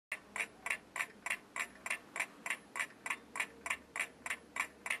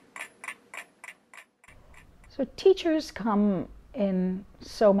So teachers come in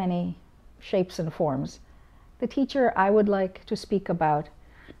so many shapes and forms. The teacher I would like to speak about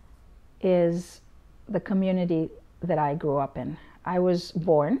is the community that I grew up in. I was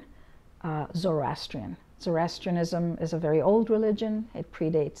born Zoroastrian. Zoroastrianism is a very old religion. It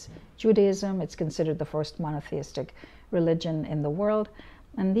predates Judaism. It's considered the first monotheistic religion in the world.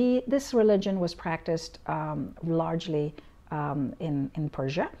 And this religion was practiced largely in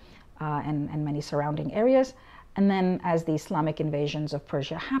Persia and many surrounding areas. And then as the Islamic invasions of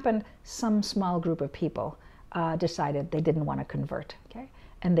Persia happened, some small group of people decided they didn't want to convert, okay?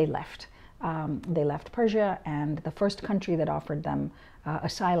 And they left. They left Persia, and the first country that offered them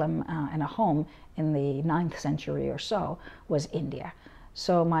asylum and a home in the 9th century or so was India.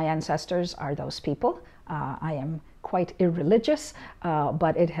 So my ancestors are those people. I am quite irreligious,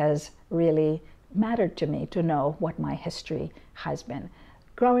 but it has really mattered to me to know what my history has been.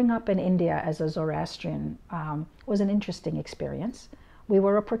 Growing up in India as a Zoroastrian was an interesting experience. We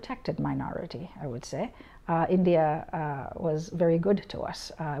were a protected minority, I would say. India was very good to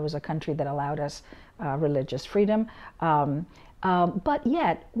us. It was a country that allowed us religious freedom. But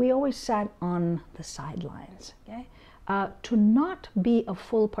yet, we always sat on the sidelines. Okay? To not be a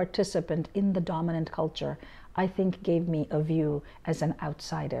full participant in the dominant culture, I think gave me a view as an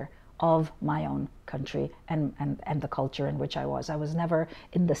outsider of my own country and the culture in which I was. I was never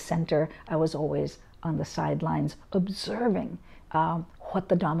in the center. I was always on the sidelines observing what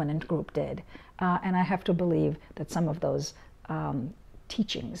the dominant group did. And I have to believe that some of those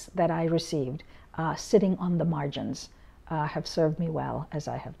teachings that I received sitting on the margins have served me well as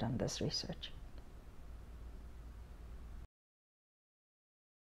I have done this research.